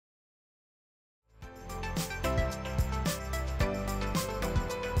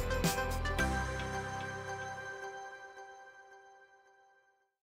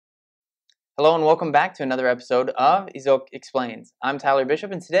Hello and welcome back to another episode of Izok Explains. I'm Tyler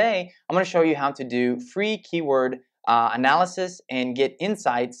Bishop, and today I'm going to show you how to do free keyword analysis and get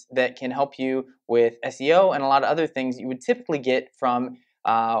insights that can help you with SEO and a lot of other things you would typically get from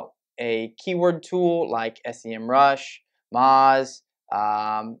a keyword tool like SEMrush, Moz,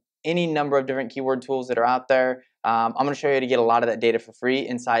 any number of different keyword tools that are out there. I'm going to show you how to get a lot of that data for free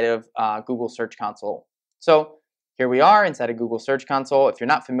inside of Google Search Console. So here we are inside of Google Search Console. If you're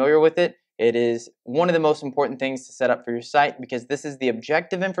not familiar with it, it is one of the most important things to set up for your site because this is the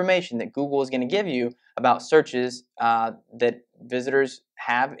objective information that Google is going to give you about searches that visitors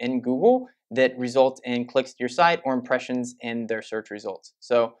have in Google that result in clicks to your site or impressions in their search results.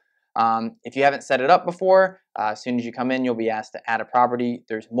 So if you haven't set it up before, as soon as you come in, you'll be asked to add a property.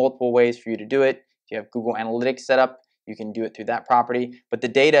 There's multiple ways for you to do it. If you have Google Analytics set up, you can do it through that property, but the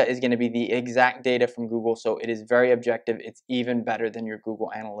data is going to be the exact data from Google, so it is very objective. It's even better than your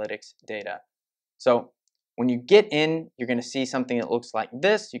Google Analytics data. So when you get in, you're going to see something that looks like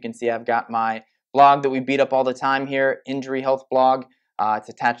this. You can see I've got my blog that we beat up all the time here, Injury Health blog. It's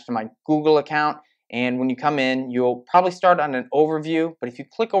attached to my Google account, and when you come in, you'll probably start on an overview, but if you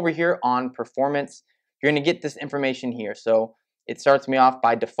click over here on performance, you're going to get this information here. So it starts me off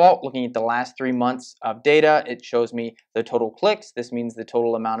by default looking at the last 3 months of data. It shows me the total clicks. This means the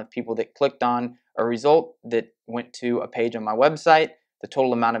total amount of people that clicked on a result that went to a page on my website, the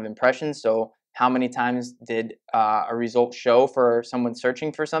total amount of impressions. So how many times did a result show for someone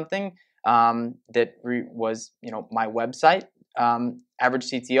searching for something that was, my website. Average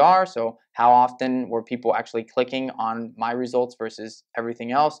CTR, so how often were people actually clicking on my results versus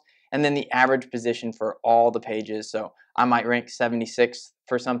everything else. And then the average position for all the pages. So I might rank 76th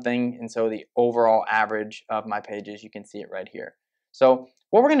for something, and so the overall average of my pages, you can see it right here. So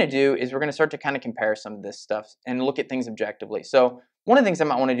what we're going to do is we're going to start to kind of compare some of this stuff and look at things objectively. So one of the things I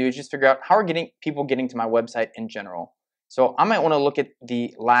might want to do is just figure out how are people getting to my website in general. So I might want to look at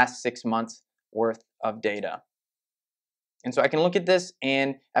the last 6 months worth of data. And so I can look at this,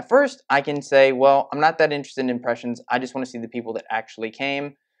 and at first I can say, well, I'm not that interested in impressions. I just want to see the people that actually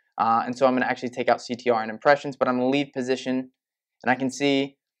came. And so I'm going to actually take out CTR and impressions, but I'm going to leave position. And I can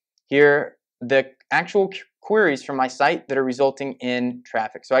see here the actual queries from my site that are resulting in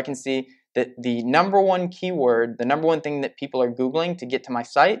traffic. So I can see that the number one keyword, the number one thing that people are Googling to get to my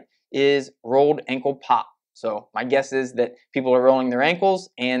site is rolled ankle pop. So my guess is that people are rolling their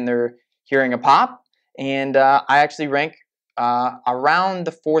ankles and they're hearing a pop. And I actually rank around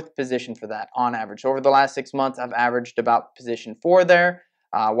the 4th position for that on average. So over the last 6 months, I've averaged about position 4 there.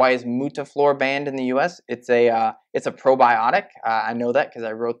 Why is Mutaflor banned in the U.S.? It's a probiotic. I know that because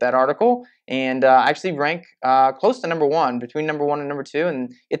I wrote that article, and I actually rank close to number 1, between number 1 and number 2,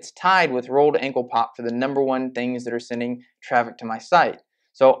 and it's tied with rolled ankle pop for the number 1 things that are sending traffic to my site.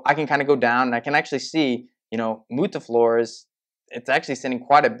 So I can kind of go down, and I can actually see, Mutaflor it's actually sending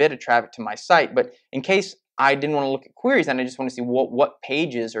quite a bit of traffic to my site. But in case I didn't want to look at queries and I just want to see what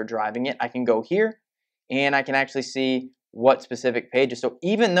pages are driving it, I can go here, and I can actually see what specific pages. So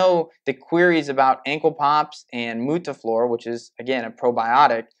even though the queries about ankle pops and Mutaflor, which is again a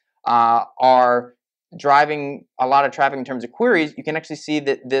probiotic, are driving a lot of traffic in terms of queries, you can actually see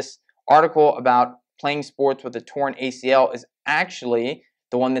that this article about playing sports with a torn ACL is actually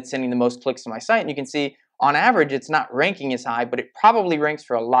the one that's sending the most clicks to my site. And you can see on average it's not ranking as high, but it probably ranks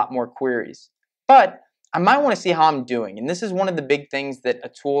for a lot more queries. But I might want to see how I'm doing. And this is one of the big things that a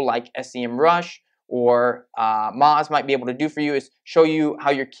tool like SEMrush or Moz might be able to do for you, is show you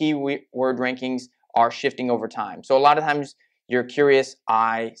how your keyword rankings are shifting over time. So a lot of times you're curious,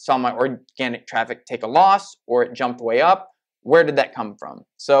 I saw my organic traffic take a loss or it jumped way up. Where did that come from?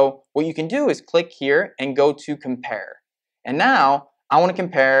 So what you can do is click here and go to compare. And now I want to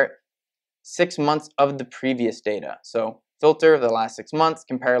compare 6 months of the previous data. So filter the last 6 months,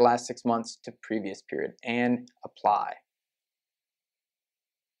 compare last 6 months to previous period, and apply.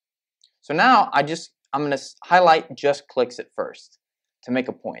 So now I'm going to highlight just clicks at first to make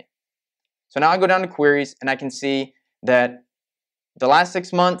a point. So now I go down to queries and I can see that the last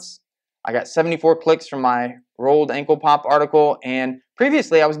 6 months I got 74 clicks from my rolled ankle pop article, and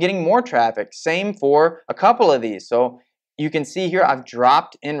previously I was getting more traffic. Same for a couple of these. So you can see here I've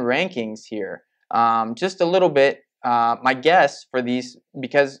dropped in rankings here just a little bit. My guess for these,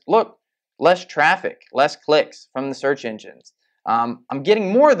 because look, less traffic, less clicks from the search engines. I'm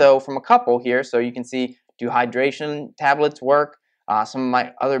getting more though from a couple here, so you can see, do hydration tablets work? Some of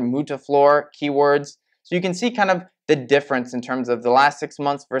my other Mutaflor keywords. So you can see kind of the difference in terms of the last 6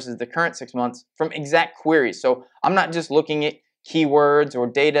 months versus the current 6 months from exact queries. So I'm not just looking at keywords or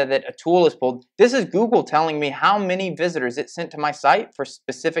data that a tool has pulled. This is Google telling me how many visitors it sent to my site for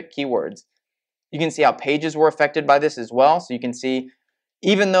specific keywords. You can see how pages were affected by this as well. So you can see,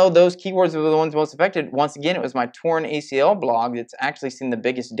 even though those keywords were the ones most affected, once again, it was my torn ACL blog that's actually seen the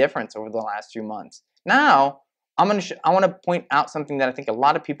biggest difference over the last 2 months. Now, I want to point out something that I think a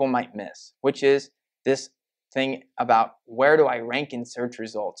lot of people might miss, which is this thing about where do I rank in search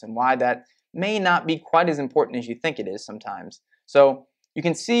results and why that may not be quite as important as you think it is sometimes. So you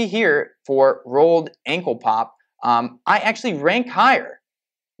can see here for rolled ankle pop, I actually rank higher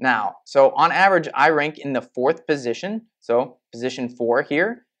now. So on average, I rank in the 4th position, so position 4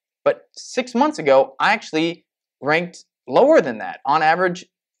 here. But 6 months ago, I actually ranked lower than that. On average,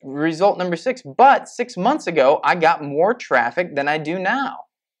 result number 6. But 6 months ago, I got more traffic than I do now.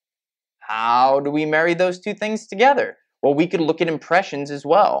 How do we marry those two things together? Well, we could look at impressions as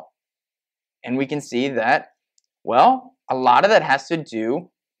well. And we can see that, well, a lot of that has to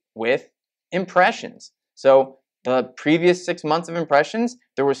do with impressions. So the previous 6 months of impressions,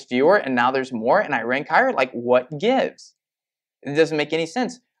 there was fewer and now there's more and I rank higher. Like, what gives? It doesn't make any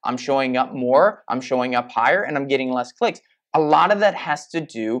sense. I'm showing up more, I'm showing up higher, and I'm getting less clicks. A lot of that has to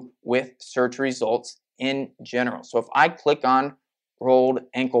do with search results in general. So if I click on rolled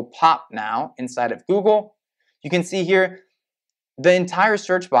ankle pop now inside of Google, you can see here the entire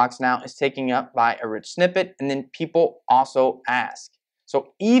search box now is taken up by a rich snippet, and then people also ask.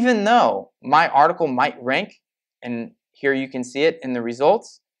 So even though my article might rank, and here you can see it in the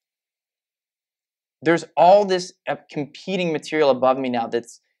results, there's all this competing material above me now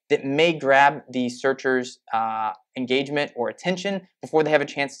that may grab the searcher's engagement or attention before they have a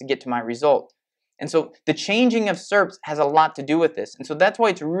chance to get to my result. And so the changing of SERPs has a lot to do with this. And so that's why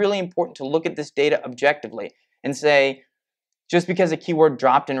it's really important to look at this data objectively and say, just because a keyword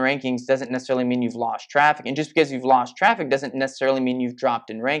dropped in rankings doesn't necessarily mean you've lost traffic. And just because you've lost traffic doesn't necessarily mean you've dropped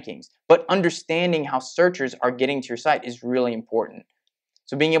in rankings. But understanding how searchers are getting to your site is really important.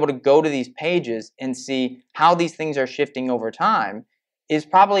 So being able to go to these pages and see how these things are shifting over time is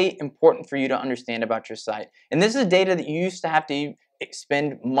probably important for you to understand about your site. And this is data that you used to have to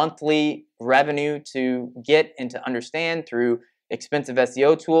spend monthly revenue to get and to understand through expensive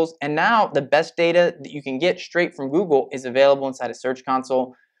SEO tools. And now the best data that you can get straight from Google is available inside a Search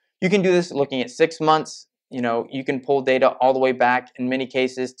Console. You can do this looking at 6 months. You know, you can pull data all the way back in many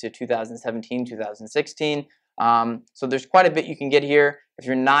cases to 2017, 2016. So there's quite a bit you can get here. If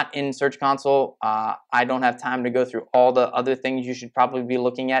you're not in Search Console, I don't have time to go through all the other things you should probably be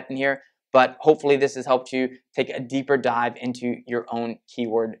looking at in here, but hopefully this has helped you take a deeper dive into your own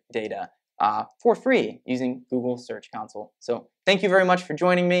keyword data for free using Google Search Console. So thank you very much for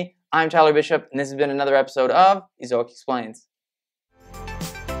joining me. I'm Tyler Bishop, and this has been another episode of Ezoic Explains.